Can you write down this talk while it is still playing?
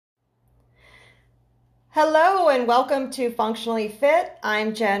Hello and welcome to Functionally Fit.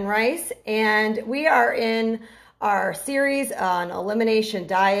 I'm Jen Rice and we are in our series on elimination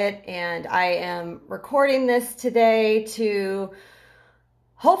diet, and I am recording this today to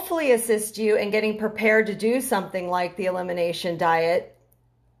hopefully assist you in getting prepared to do something like the elimination diet.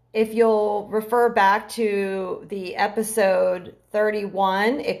 If you'll refer back to the episode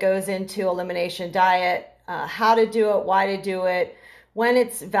 31, it goes into elimination diet, how to do it, why to do it, when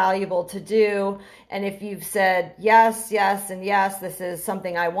it's valuable to do. And if you've said yes, yes, and yes, this is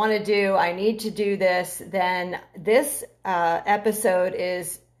something I want to do, I need to do this, then this episode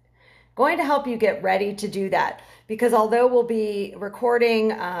is going to help you get ready to do that. Because although we'll be recording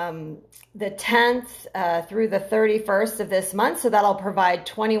the 10th through the 31st of this month, so that'll provide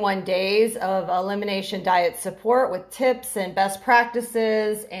 21 days of elimination diet support with tips and best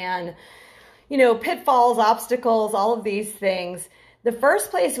practices and, pitfalls, obstacles, all of these things. The first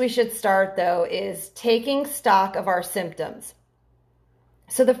place we should start, though, is taking stock of our symptoms.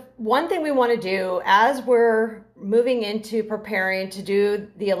 So the one thing we want to do as we're moving into preparing to do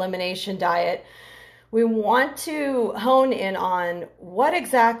the elimination diet, we want to hone in on what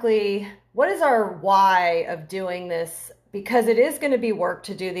is our why of doing this, because it is going to be work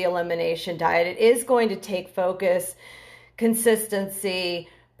to do the elimination diet. It is going to take focus, consistency,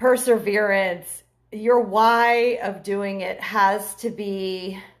 perseverance. Your why of doing it has to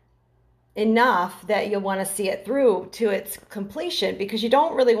be enough that you'll want to see it through to its completion, because you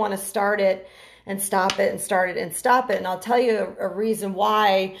don't really want to start it and stop it and start it and stop it. And I'll tell you a reason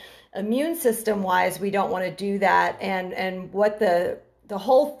why, immune system wise, we don't want to do that. And what the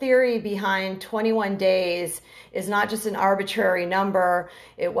whole theory behind 21 days is not just an arbitrary number.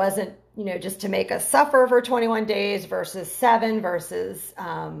 It wasn't, just to make us suffer for 21 days versus 7 versus,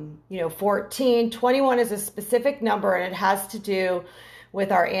 14. 21 is a specific number, and it has to do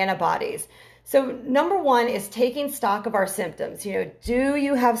with our antibodies. So number one is taking stock of our symptoms. Do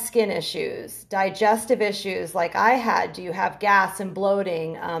you have skin issues, digestive issues like I had? Do you have gas and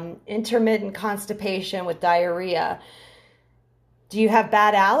bloating, intermittent constipation with diarrhea? Do you have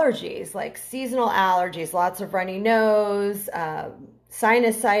bad allergies, like seasonal allergies, lots of runny nose,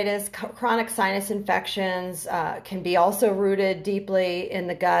 sinusitis, chronic sinus infections can be also rooted deeply in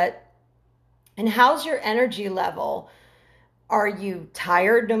the gut? And how's your energy level? Are you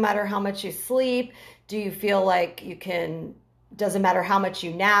tired no matter how much you sleep? Do you feel like doesn't matter how much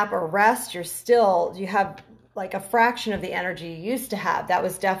you nap or rest, you have like a fraction of the energy you used to have? That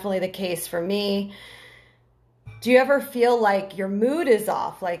was definitely the case for me. Do you ever feel like your mood is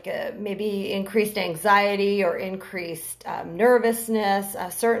off, like maybe increased anxiety or increased nervousness?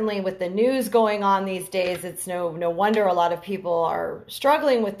 Certainly with the news going on these days, it's no wonder a lot of people are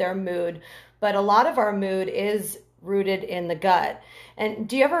struggling with their mood, but a lot of our mood is rooted in the gut. And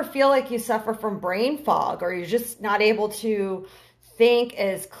do you ever feel like you suffer from brain fog, or you're just not able to think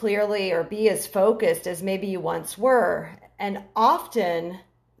as clearly or be as focused as maybe you once were? And often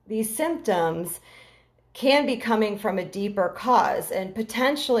these symptoms can be coming from a deeper cause, and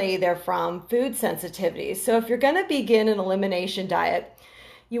potentially they're from food sensitivities. So if you're going to begin an elimination diet,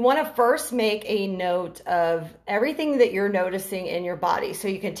 you want to first make a note of everything that you're noticing in your body. So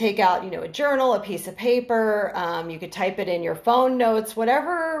you can take out, a journal, a piece of paper, you could type it in your phone notes,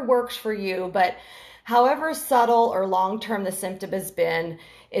 whatever works for you. But however subtle or long-term the symptom has been,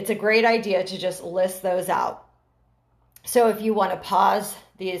 it's a great idea to just list those out. So if you want to pause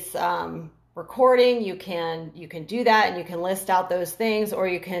these recording, you can do that, and you can list out those things, or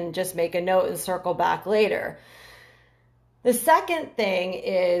you can just make a note and circle back later. The second thing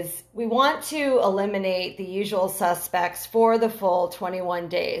is we want to eliminate the usual suspects for the full 21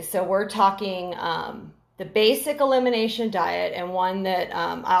 days. So we're talking the basic elimination diet, and one that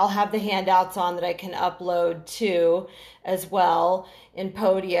I'll have the handouts on that I can upload to as well in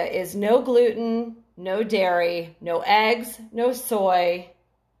Podia, is no gluten, no dairy, no eggs, no soy,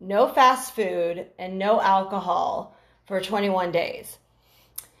 no fast food, and no alcohol for 21 days.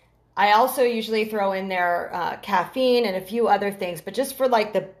 I also usually throw in there caffeine and a few other things, but just for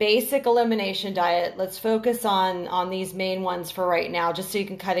like the basic elimination diet, let's focus on these main ones for right now, just so you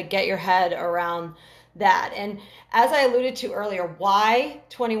can kind of get your head around that. And as I alluded to earlier, why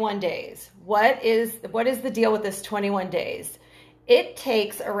 21 days? What is the deal with this 21 days? It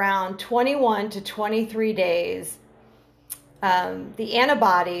takes around 21 to 23 days. The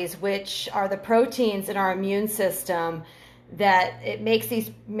antibodies, which are the proteins in our immune system, that it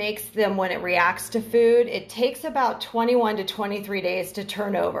makes them when it reacts to food, it takes about 21 to 23 days to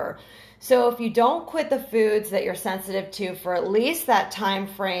turn over. So if you don't quit the foods that you're sensitive to for at least that time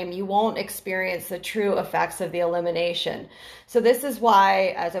frame, you won't experience the true effects of the elimination. So this is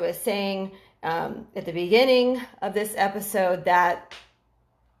why, as I was saying, at the beginning of this episode that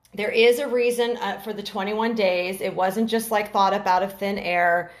there is a reason for the 21 days. It wasn't just like thought up out of thin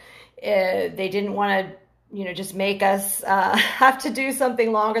air. They didn't want to, just make us have to do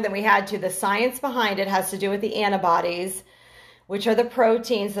something longer than we had to. The science behind it has to do with the antibodies, which are the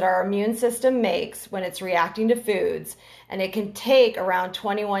proteins that our immune system makes when it's reacting to foods. And it can take around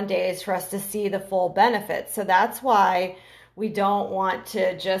 21 days for us to see the full benefits. So that's why we don't want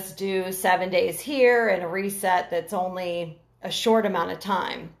to just do 7 days here and a reset that's only a short amount of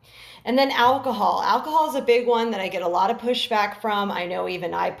time. And then alcohol. Alcohol is a big one that I get a lot of pushback from. I know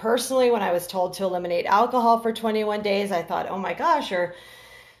even I personally, when I was told to eliminate alcohol for 21 days, I thought, oh my gosh,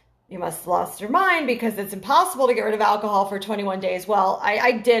 you must have lost your mind because it's impossible to get rid of alcohol for 21 days. Well,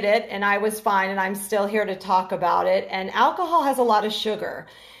 I did it and I was fine, and I'm still here to talk about it. And alcohol has a lot of sugar,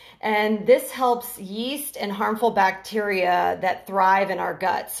 and this helps yeast and harmful bacteria that thrive in our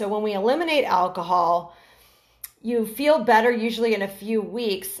gut. So when we eliminate alcohol, you feel better usually in a few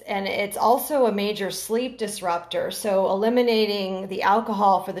weeks, and it's also a major sleep disruptor. So eliminating the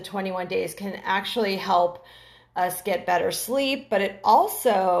alcohol for the 21 days can actually help us get better sleep, but it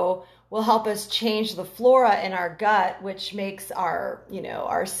also will help us change the flora in our gut, which makes our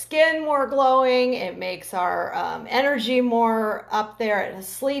skin more glowing. It makes our energy more up there,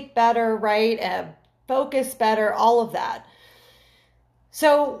 sleep better, right? Focus better, all of that.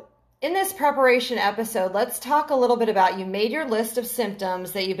 So in this preparation episode, let's talk a little bit about, you made your list of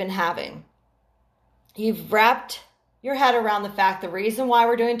symptoms that you've been having. You've wrapped your head around the fact, the reason why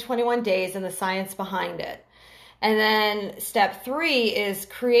we're doing 21 days and the science behind it. And then step 3 is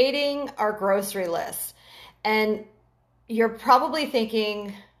creating our grocery list. And you're probably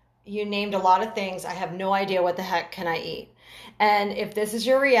thinking, you named a lot of things. I have no idea what the heck can I eat. And if this is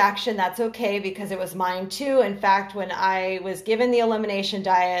your reaction, that's okay, because it was mine too. In fact, when I was given the elimination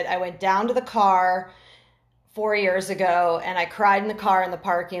diet, I went down to the car 4 years ago and I cried in the car in the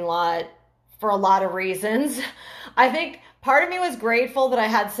parking lot for a lot of reasons. I think part of me was grateful that I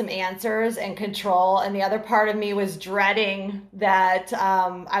had some answers and control, and the other part of me was dreading that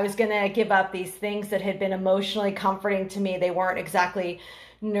I was going to give up these things that had been emotionally comforting to me. They weren't exactly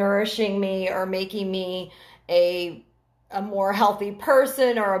nourishing me or making me a more healthy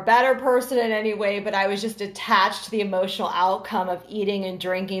person or a better person in any way, but I was just attached to the emotional outcome of eating and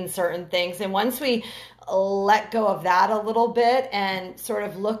drinking certain things. And once we let go of that a little bit and sort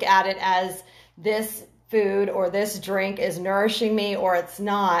of look at it as this food or this drink is nourishing me or it's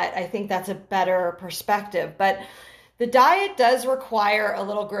not, I think that's a better perspective. But the diet does require a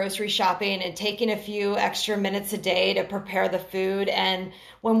little grocery shopping and taking a few extra minutes a day to prepare the food. And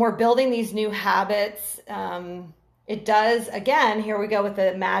when we're building these new habits, it does, again, here we go with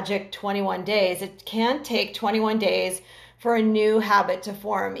the magic 21 days. It can take 21 days for a new habit to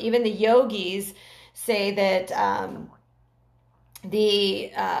form. Even the yogis say that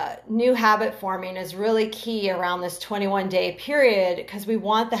the new habit forming is really key around this 21-day period, because we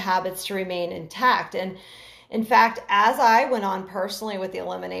want the habits to remain intact. And in fact, as I went on personally with the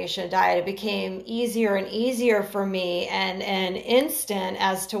elimination diet, it became easier and easier for me and instant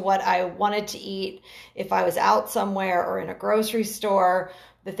as to what I wanted to eat. If I was out somewhere or in a grocery store,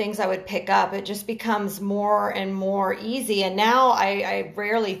 the things I would pick up, it just becomes more and more easy. And now I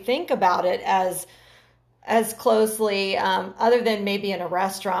rarely think about it as closely, other than maybe in a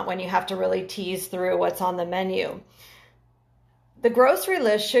restaurant when you have to really tease through what's on the menu. The grocery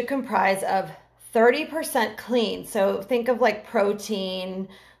list should comprise of 30% clean. So think of like protein,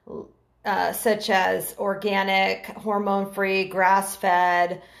 such as organic, hormone-free,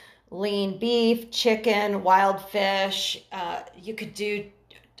 grass-fed, lean beef, chicken, wild fish. You could do,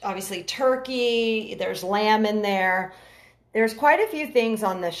 obviously, turkey. There's lamb in there. There's quite a few things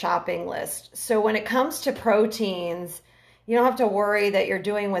on the shopping list. So when it comes to proteins, you don't have to worry that you're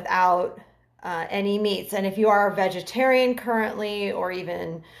doing without any meats. And if you are a vegetarian currently, or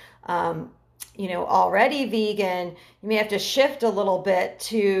even already vegan, you may have to shift a little bit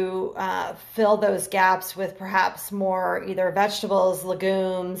to fill those gaps with perhaps more either vegetables,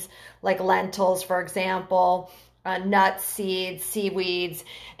 legumes, like lentils, for example, nuts, seeds, seaweeds,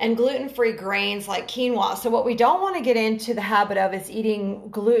 and gluten-free grains like quinoa. So what we don't want to get into the habit of is eating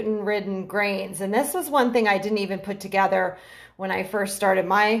gluten-ridden grains. And this was one thing I didn't even put together when I first started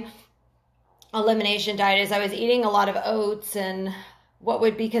my elimination diet, is I was eating a lot of oats and what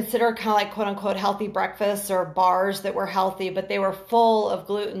would be considered kind of like quote unquote healthy breakfasts or bars that were healthy, but they were full of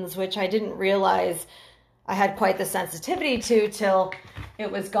glutens, which I didn't realize I had quite the sensitivity to till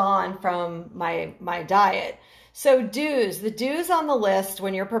it was gone from my diet. So the do's on the list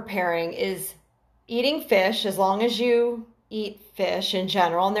when you're preparing is eating fish as long as you eat fish in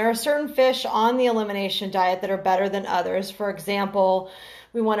general, and there are certain fish on the elimination diet that are better than others. For example,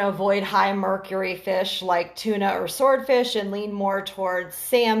 we want to avoid high mercury fish like tuna or swordfish and lean more towards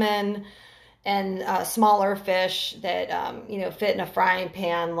salmon and smaller fish that fit in a frying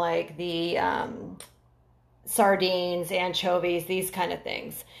pan, like the sardines, anchovies, these kind of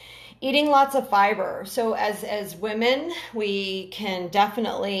things. Eating lots of fiber. So as women, we can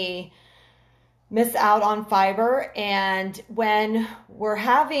definitely miss out on fiber. And when we're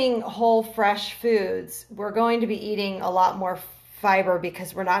having whole fresh foods, we're going to be eating a lot more fiber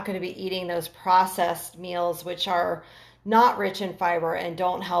because we're not going to be eating those processed meals, which are not rich in fiber and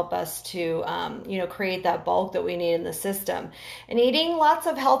don't help us to, create that bulk that we need in the system. And eating lots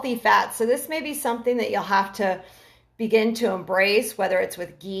of healthy fats. So this may be something that you'll have to begin to embrace, whether it's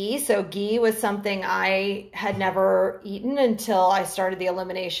with ghee. So ghee was something I had never eaten until I started the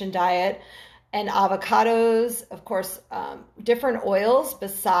elimination diet. And avocados, of course, different oils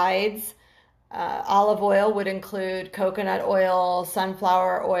besides olive oil would include coconut oil,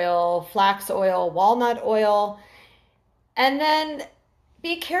 sunflower oil, flax oil, walnut oil. And then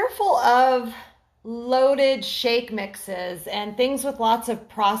be careful of loaded shake mixes and things with lots of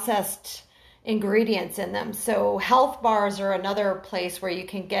processed ingredients in them. So health bars are another place where you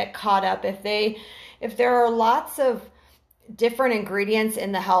can get caught up if there are lots of different ingredients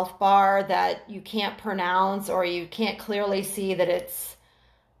in the health bar that you can't pronounce, or you can't clearly see that it's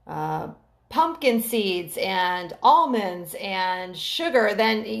pumpkin seeds and almonds and sugar,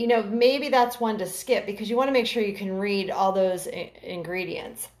 then maybe that's one to skip, because you want to make sure you can read all those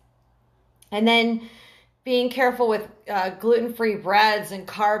ingredients. And then being careful with gluten-free breads and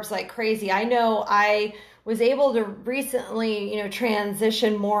carbs like crazy. I know I was able to recently,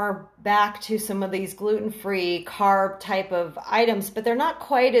 transition more back to some of these gluten-free carb type of items, but they're not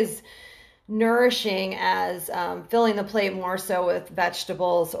quite as nourishing as filling the plate more so with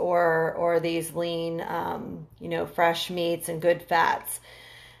vegetables or these lean, fresh meats and good fats.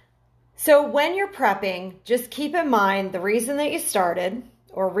 So when you're prepping, just keep in mind the reason that you started,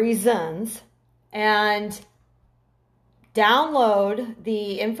 or reasons, and download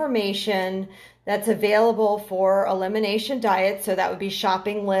the information that's available for elimination diet. So that would be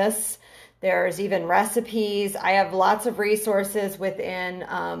shopping lists. There's even recipes. I have lots of resources within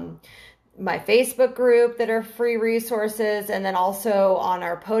my Facebook group that are free resources, and then also on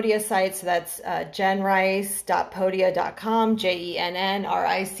our Podia site. So that's jennrice.podia.com,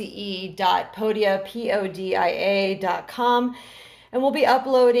 JENNRICE.podia, PODIA.com. And we'll be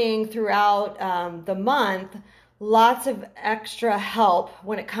uploading throughout the month lots of extra help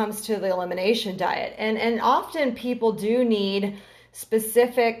when it comes to the elimination diet. And often people do need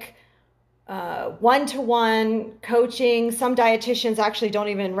specific one-to-one coaching. Some dietitians actually don't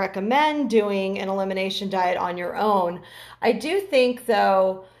even recommend doing an elimination diet on your own. I do think,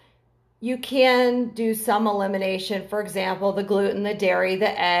 though, you can do some elimination, for example, the gluten, the dairy,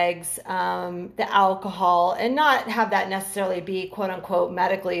 the eggs, the alcohol, and not have that necessarily be quote-unquote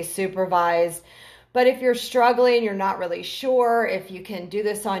medically supervised. But if you're struggling, you're not really sure if you can do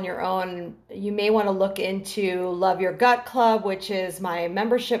this on your own, you may want to look into Love Your Gut Club, which is my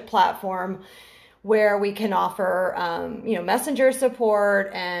membership platform, where we can offer, messenger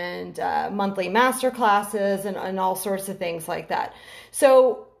support and monthly master classes and all sorts of things like that.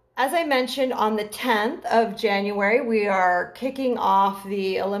 So as I mentioned, on the 10th of January, we are kicking off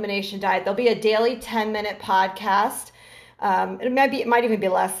the elimination diet. There'll be a daily 10-minute podcast. It might even be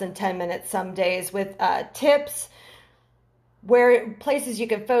less than 10 minutes some days, with tips, places you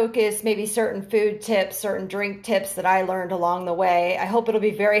can focus, maybe certain food tips, certain drink tips that I learned along the way. I hope it'll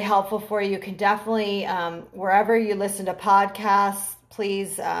be very helpful for you. You can definitely, wherever you listen to podcasts,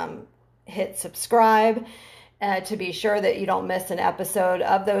 please hit subscribe to be sure that you don't miss an episode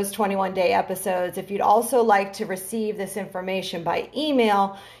of those 21-day episodes. If you'd also like to receive this information by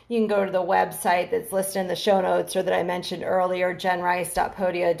email, you can go to the website that's listed in the show notes, or that I mentioned earlier,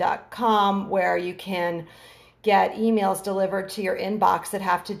 jennrice.podia.com, where you can get emails delivered to your inbox that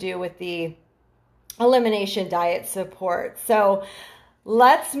have to do with the elimination diet support. So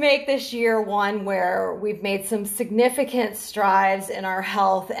let's make this year one where we've made some significant strides in our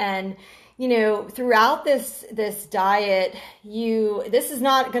health. And throughout this diet, this is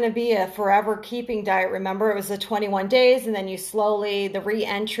not going to be a forever keeping diet. Remember, it was the 21 days, and then the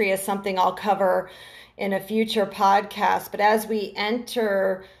re-entry is something I'll cover in a future podcast. But as we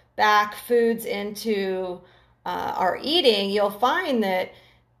enter back foods into our eating, you'll find that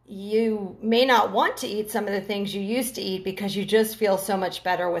you may not want to eat some of the things you used to eat because you just feel so much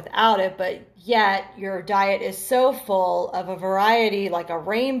better without it, but yet your diet is so full of a variety, like a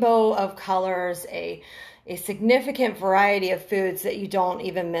rainbow of colors, a a significant variety of foods that you don't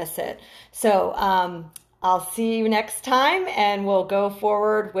even miss it. So I'll see you next time, and we'll go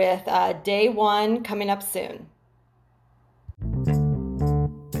forward with day 1 coming up soon.